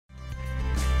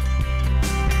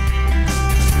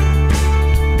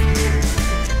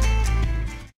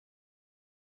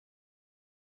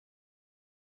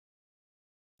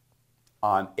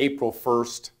On April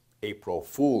 1st, April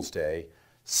Fool's Day,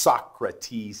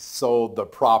 Socrates sold the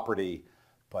property,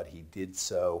 but he did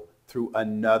so through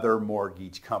another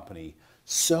mortgage company.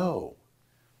 So,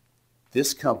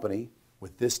 this company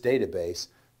with this database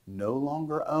no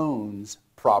longer owns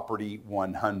property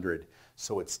 100.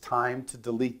 So it's time to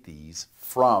delete these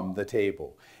from the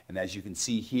table. And as you can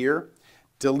see here,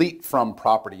 delete from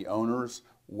property owners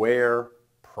where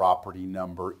property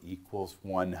number equals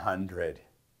 100.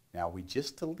 Now we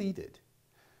just deleted.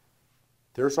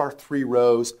 There's our 3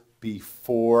 rows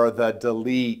before the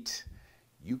delete.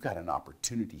 You got an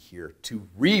opportunity here to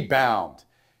rebound.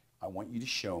 I want you to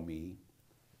show me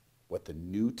what the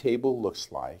new table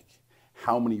looks like,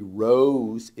 how many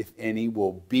rows, if any,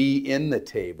 will be in the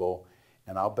table,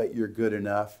 and I'll bet you're good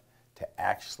enough to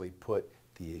actually put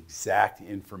the exact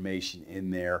information in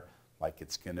there like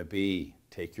it's going to be.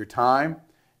 Take your time,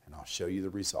 and I'll show you the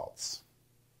results.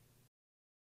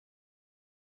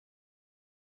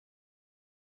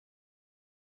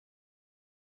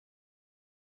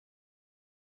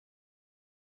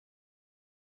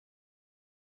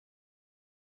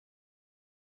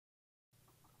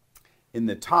 In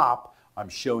the top, I'm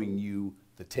showing you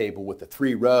the table with the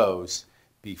 3 rows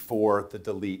before the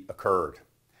delete occurred.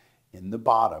 In the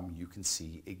bottom, you can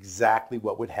see exactly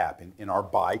what would happen in our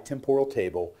by temporal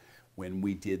table when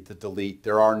we did the delete.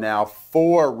 There are now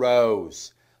 4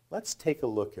 rows. Let's take a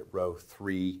look at row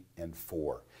 3 and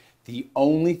 4. The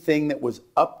only thing that was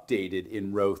updated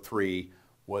in row 3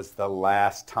 was the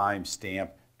last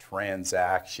timestamp,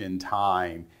 transaction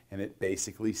time, and it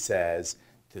basically says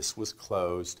this was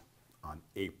closed on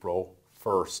April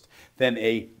 1st. Then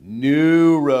a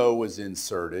new row was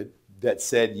inserted that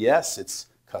said, yes, it's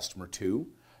customer 2,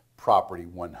 property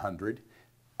 100,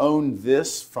 owned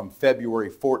this from February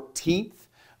 14th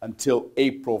until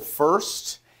April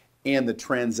 1st, and the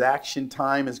transaction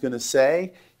time is going to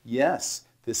say, yes,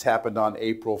 this happened on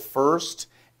April 1st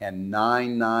and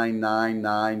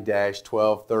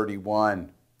 9999-1231.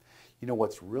 You know,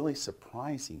 what's really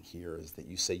surprising here is that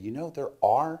you say, you know, there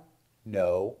are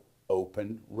no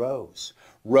open rows.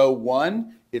 Row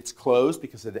 1, it's closed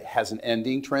because it has an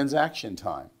ending transaction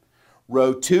time.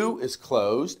 Row 2 is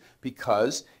closed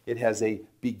because it has a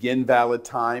begin valid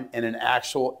time and an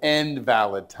actual end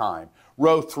valid time.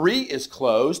 Row 3 is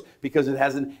closed because it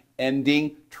has an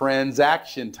ending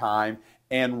transaction time.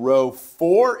 And row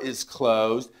 4 is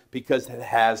closed because it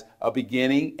has a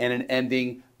beginning and an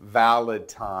ending valid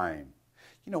time.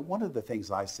 You know, one of the things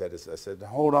I said is, I said,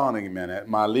 hold on a minute,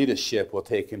 my leadership will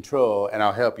take control and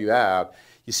I'll help you out.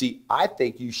 You see, I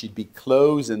think you should be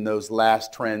closing those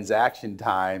last transaction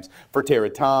times for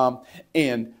Tera-Tom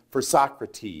and for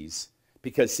Socrates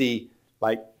because, see,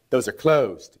 like, those are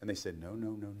closed. And they said, no,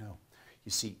 no, no, no.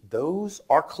 You see, those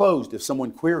are closed if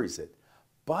someone queries it.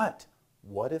 But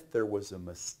what if there was a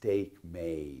mistake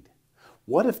made?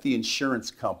 What if the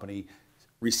insurance company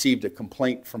received a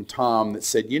complaint from Tom that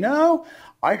said, you know,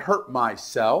 I hurt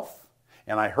myself,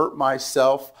 and I hurt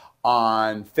myself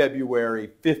on February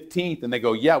 15th, and they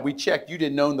go, yeah, we checked, you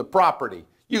didn't own the property.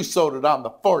 You sold it on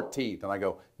the 14th. And I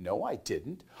go, no, I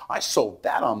didn't. I sold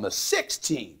that on the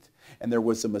 16th. And there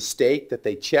was a mistake that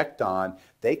they checked on.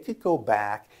 They could go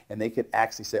back and they could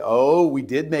actually say, oh, we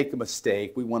did make a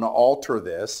mistake. We want to alter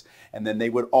this. And then they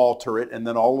would alter it. And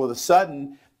then all of a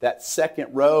sudden, that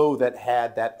second row that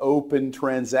had that open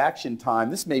transaction time,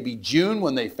 this may be June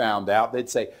when they found out, they'd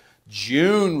say,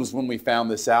 June was when we found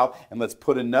this out, and let's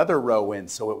put another row in.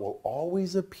 So it will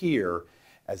always appear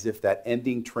as if that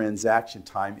ending transaction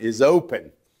time is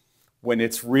open when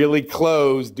it's really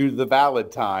closed due to the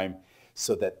valid time,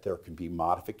 so that there can be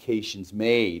modifications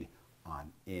made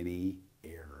on any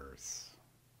errors.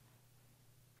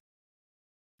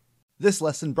 This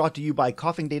lesson brought to you by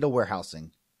Coffing Data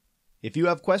Warehousing. If you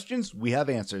have questions, we have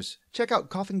answers. Check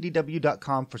out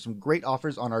coffingdw.com for some great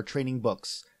offers on our training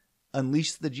books.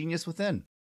 Unleash the genius within.